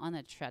I'm not on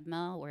the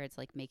treadmill where it's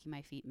like making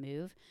my feet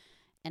move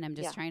and I'm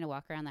just yeah, trying to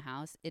walk around the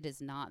house, it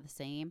is not the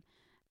same.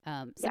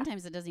 yeah.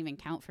 Sometimes it doesn't even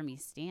count for me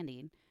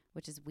standing,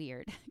 which is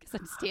weird because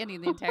I'm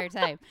standing the entire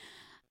time.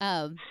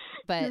 Um,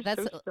 You're but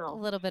that's so a still.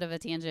 little bit of a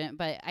tangent.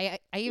 But I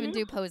even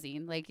do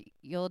posing. Like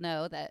you'll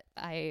know that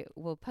I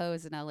will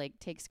pose and I'll like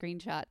take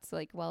screenshots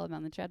like while I'm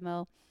on the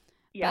treadmill.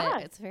 But Yeah.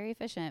 it's very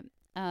efficient.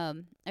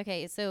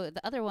 Okay, so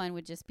the other one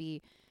would just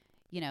be,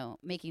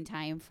 making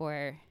time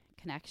for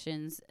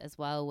connections as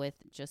well with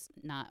just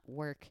not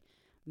work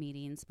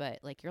meetings, but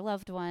like your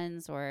loved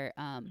ones or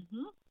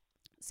Mhm.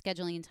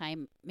 scheduling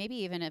time. Maybe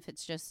even if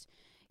it's just,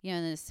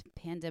 in this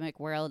pandemic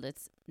world,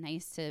 it's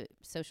nice to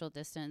social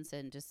distance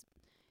and just,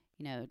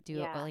 do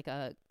Yeah. like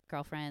a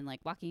girlfriend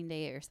like walking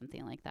date or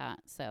something like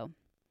that. So,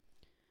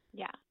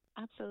 Yeah,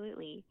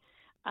 absolutely.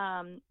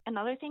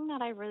 Another thing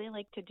that I really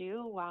like to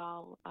do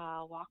while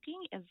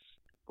walking is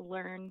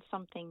learn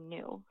something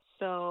new.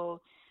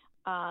 So,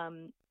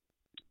 um,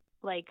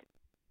 like,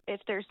 if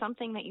there's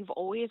something that you've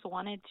always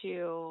wanted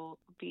to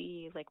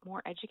be like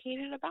more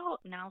educated about,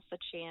 now's the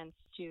chance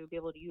to be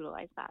able to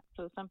utilize that.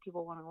 So, some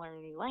people want to learn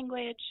a new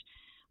language.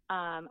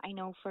 I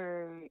know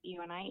for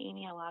you and I,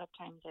 Amy, a lot of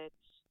times it's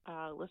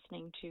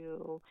listening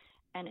to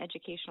an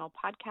educational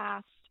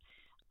podcast.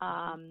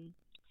 mhm.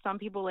 Some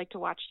people like to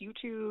watch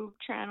YouTube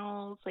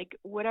channels, like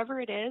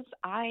whatever it is.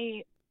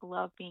 I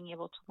love being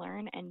able to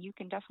learn, and you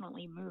can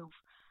definitely move.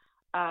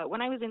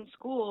 When I was in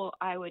school,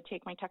 I would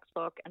take my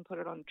textbook and put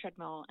it on the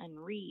treadmill and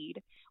read,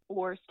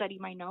 or study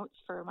my notes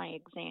for my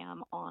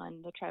exam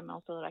on the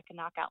treadmill so that I can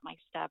knock out my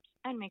steps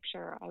and make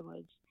sure I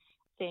was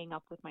staying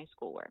up with my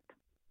schoolwork.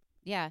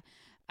 Yeah.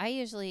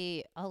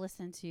 I'll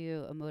listen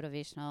to a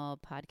motivational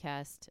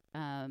podcast,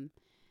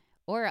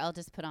 or I'll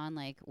just put on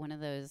like one of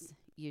those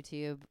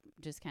YouTube,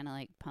 just kind of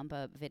like pump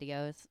up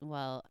videos.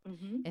 Well,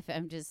 Hmm. if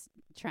I'm just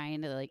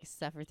trying to like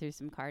suffer through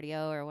some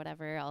cardio or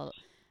whatever, I'll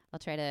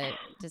try to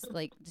just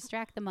like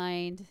distract the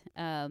mind.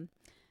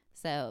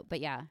 But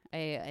yeah,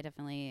 I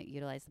definitely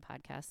utilize the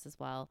podcast as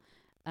well.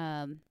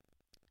 Um,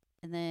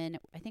 and then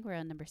I think we're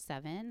on number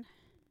 7.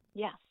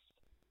 Yes.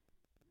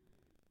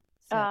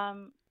 So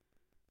Um,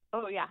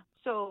 oh, yeah.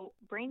 So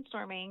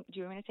brainstorming, do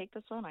you want me to take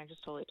this one? I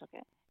just totally took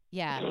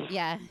yeah, it.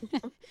 yeah.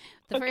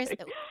 The first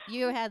Okay.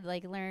 you had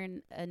like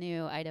learn a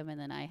new item, and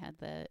then I had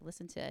the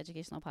listen to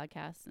educational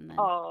podcasts, and then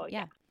Oh, yeah.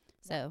 yeah. Yeah.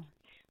 So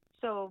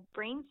So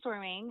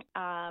brainstorming,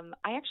 I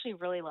actually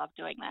really love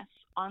doing this.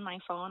 On my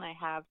phone, I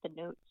have the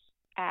Notes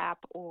app,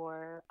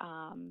 or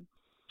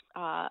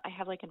I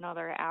have like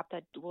another app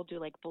that will do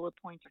like bullet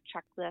points or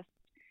checklists.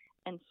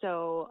 And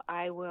so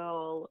I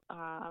will,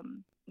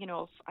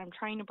 if I'm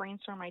trying to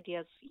brainstorm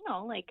ideas,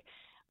 like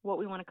what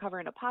we want to cover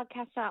in a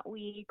podcast that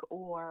week,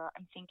 or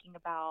I'm thinking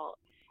about,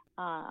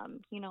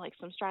 like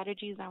some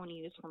strategies I want to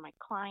use for my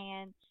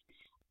clients.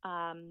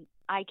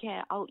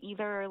 I'll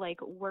either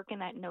like work in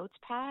that notes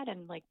pad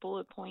and like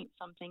bullet point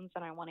some things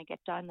that I want to get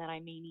done that I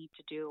may need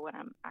to do when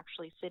I'm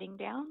actually sitting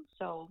down.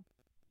 So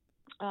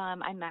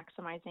I'm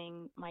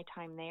maximizing my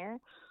time there.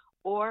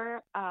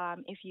 Or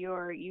if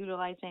you're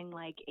utilizing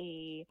like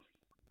a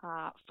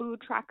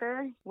food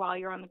tracker while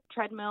you're on the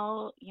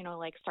treadmill,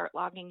 like start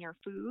logging your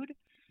food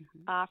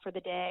mhm. for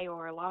the day,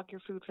 or log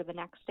your food for the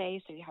next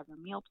day so you have your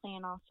meal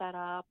plan all set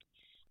up.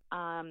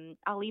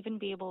 I'll even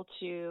be able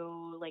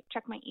to like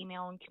check my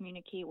email and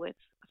communicate with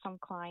some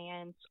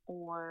clients,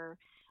 or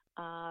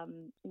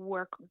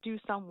do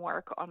some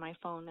work on my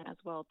phone as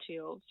well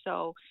too.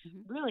 So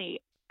Mhm.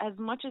 really, as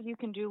much as you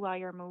can do while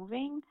you're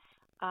moving,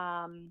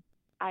 um,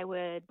 I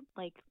would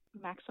like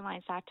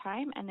maximize that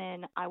time, and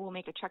then I will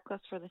make a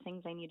checklist for the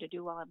things I need to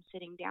do while I'm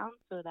sitting down,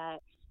 so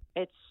that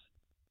it's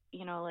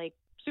like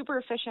super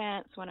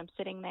efficient. So when I'm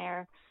sitting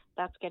there,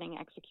 that's getting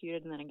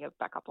executed, and then I get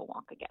back up and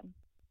walk again.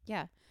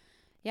 Yeah.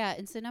 Yeah,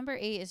 and so number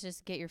 8 is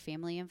just get your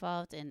family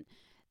involved, and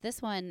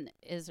this one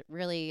is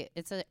really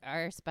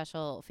our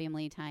special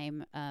family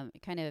time.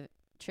 It kind of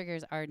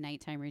triggers our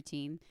nighttime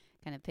routine,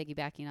 kind of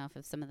piggybacking off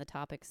of some of the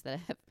topics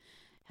that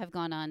have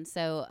gone on.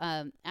 So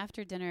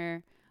after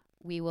dinner,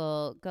 we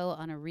will go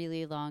on a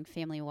really long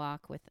family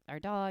walk with our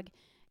dog,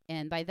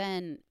 and by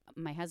then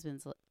my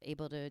husband's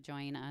able to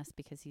join us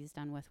because he's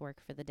done with work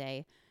for the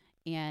day,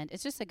 and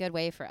it's just a good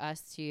way for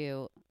us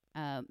to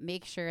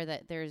make sure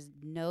that there's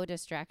no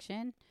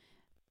distraction.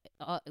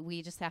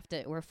 We just have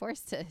to we're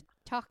forced to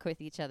talk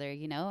with each other,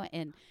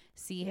 and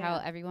see how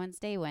Yeah. everyone's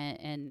day went,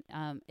 and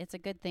it's a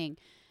good thing.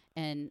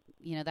 And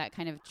that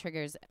kind of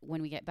triggers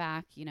when we get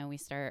back. We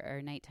start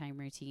our nighttime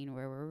routine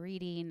where we're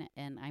reading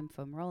and I'm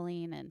foam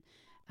rolling, and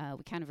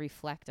we kind of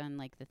reflect on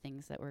like the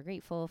things that we're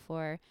grateful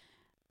for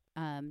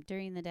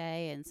during the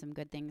day, and some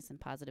good things and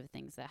positive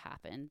things that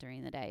happened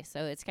during the day.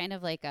 So it's kind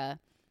of like a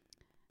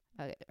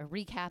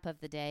recap of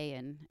the day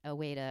and a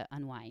way to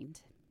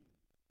unwind.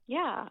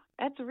 Yeah,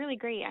 that's really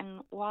great.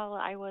 And while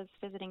I was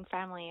visiting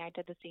family, I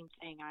did the same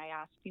thing. I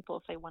asked people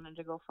if they wanted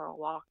to go for a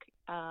walk.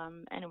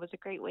 And it was a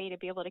great way to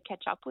be able to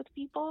catch up with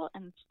people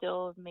and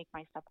still make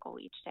my step goal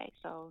each day.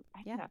 So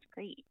I think Yeah. that's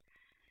great.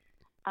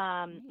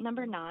 Right.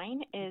 Number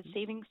 9 is Mm-hmm.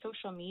 saving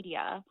social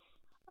media.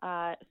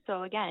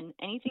 So again,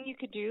 anything you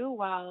could do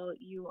while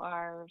you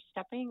are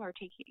stepping or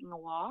taking a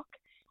walk,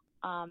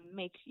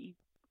 makes you,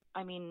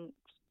 I mean,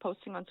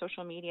 posting on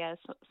social media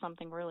is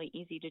something really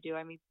easy to do.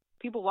 I mean,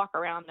 people walk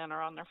around and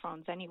are on their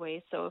phones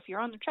anyway. So if you're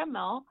on the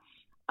treadmill,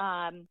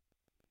 a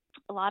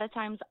lot of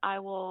times I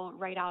will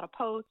write out a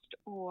post,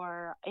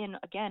 or in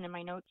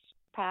my notes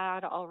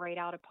pad, I'll write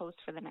out a post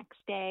for the next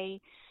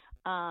day,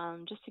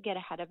 just to get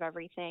ahead of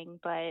everything.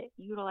 But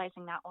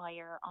utilizing that while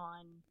you're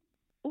on,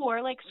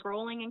 or like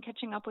scrolling and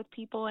catching up with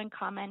people and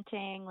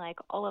commenting, like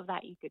all of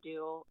that you could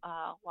do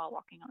while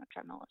walking on a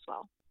treadmill as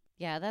well.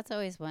 Yeah, that's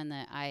always one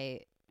that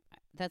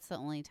that's the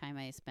only time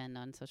I spend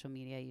on social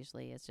media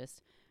usually, is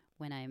just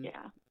when I'm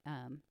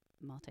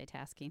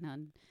multitasking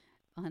on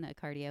a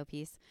cardio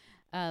piece.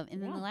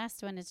 And then the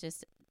last one is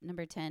just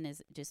number 10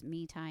 is just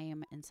me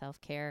time and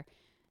self-care.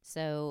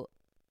 So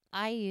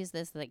I use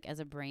this like as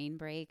a brain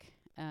break.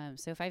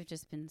 So if I've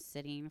just been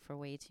sitting for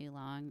way too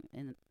long,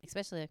 and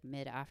especially like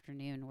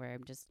mid-afternoon where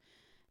I'm just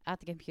at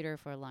the computer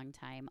for a long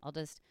time, I'll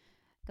just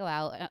go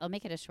out. I'll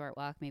make it a short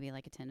walk, maybe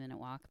like a 10-minute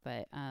walk,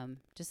 but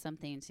just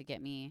something to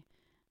get me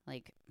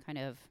like kind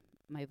of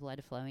my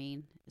blood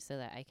flowing so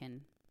that I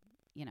can,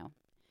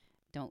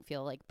 don't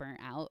feel like burnt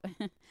out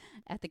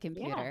at the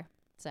computer. Yeah.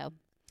 So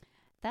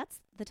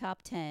that's the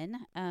top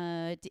 10.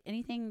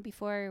 Anything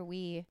before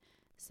we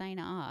sign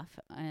off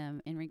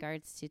in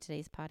regards to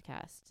today's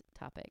podcast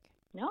topic?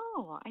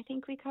 No, I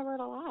think we covered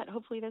a lot.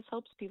 Hopefully this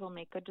helps people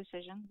make good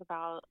decisions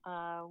about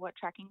what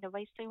tracking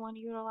device they want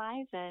to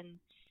utilize, and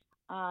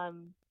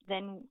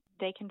then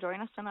they can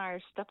join us in our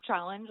step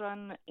challenge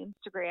on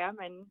Instagram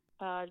and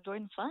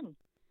join the fun.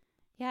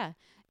 Yeah,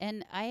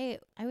 and I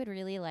would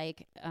really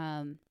like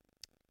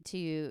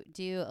to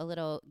do a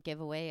little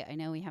giveaway. I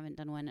know we haven't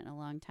done one in a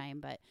long time,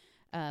 but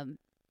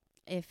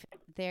if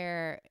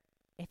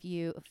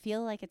you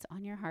feel like it's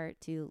on your heart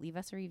to leave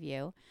us a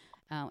review,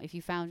 if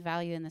you found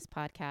value in this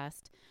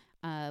podcast,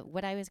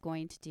 what I was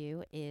going to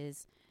do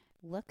is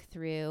look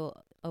through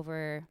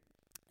over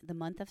the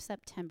month of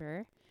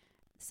September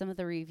some of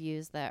the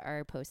reviews that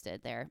are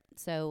posted there.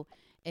 So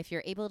if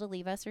you're able to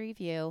leave us a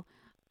review,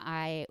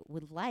 I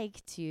would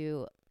like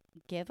to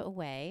give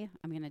away,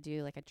 I'm going to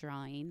do like a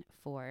drawing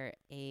for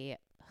a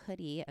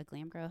hoodie, a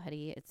Glam Girl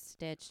hoodie. It's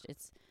stitched.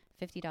 It's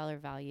 $50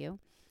 value.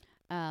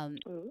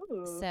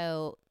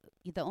 So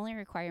the only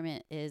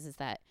requirement is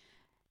that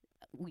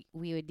we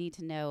would need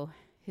to know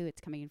who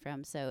it's coming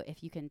from. So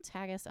if you can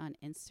tag us on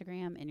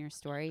Instagram in your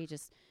story,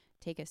 just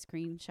take a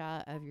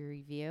screenshot of your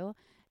review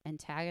and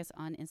tag us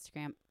on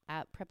Instagram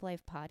at Prep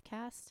Life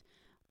Podcast,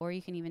 or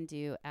you can even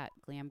do at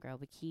Glam Girl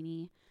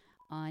Bikini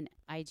on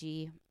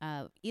IG,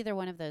 either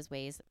one of those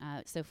ways.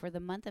 So for the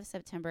month of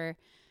September,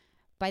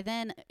 by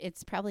then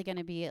it's probably going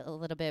to be a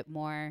little bit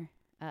more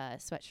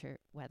sweatshirt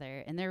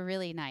weather, and they're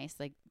really nice.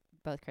 Like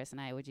both Chris and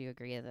I, would you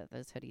agree that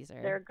those hoodies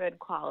are? They're good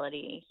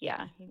quality.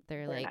 Yeah,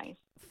 they're like nice.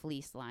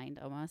 Fleece lined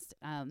almost,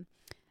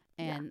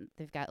 and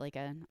they've got like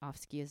an off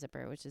skew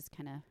zipper, which is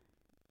kind of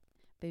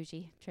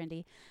bougie,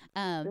 trendy.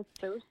 It's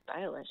so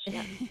stylish.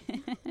 Yeah.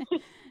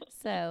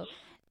 So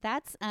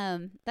that's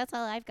all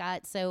I've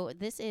got. So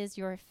this is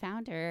your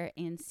founder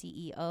and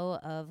CEO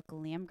of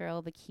Glam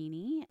Girl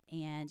Bikini,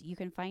 and you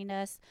can find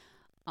us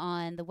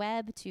on the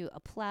web to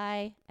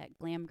apply at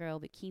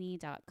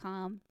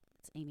glamgirlbikini.com.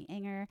 It's Amy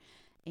Enger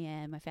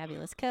and my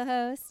fabulous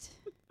co-host.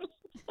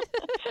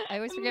 I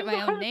always forget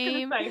my own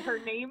name. Her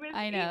name is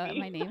I know. Amy.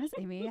 My name is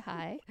Amy.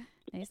 Hi.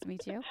 Nice to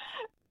meet you.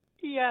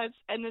 Yes,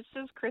 and this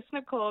is Chris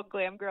Nicole,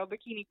 Glam Girl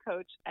Bikini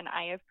Coach and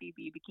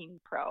IFBB Bikini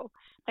Pro.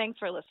 Thanks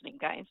for listening,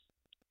 guys.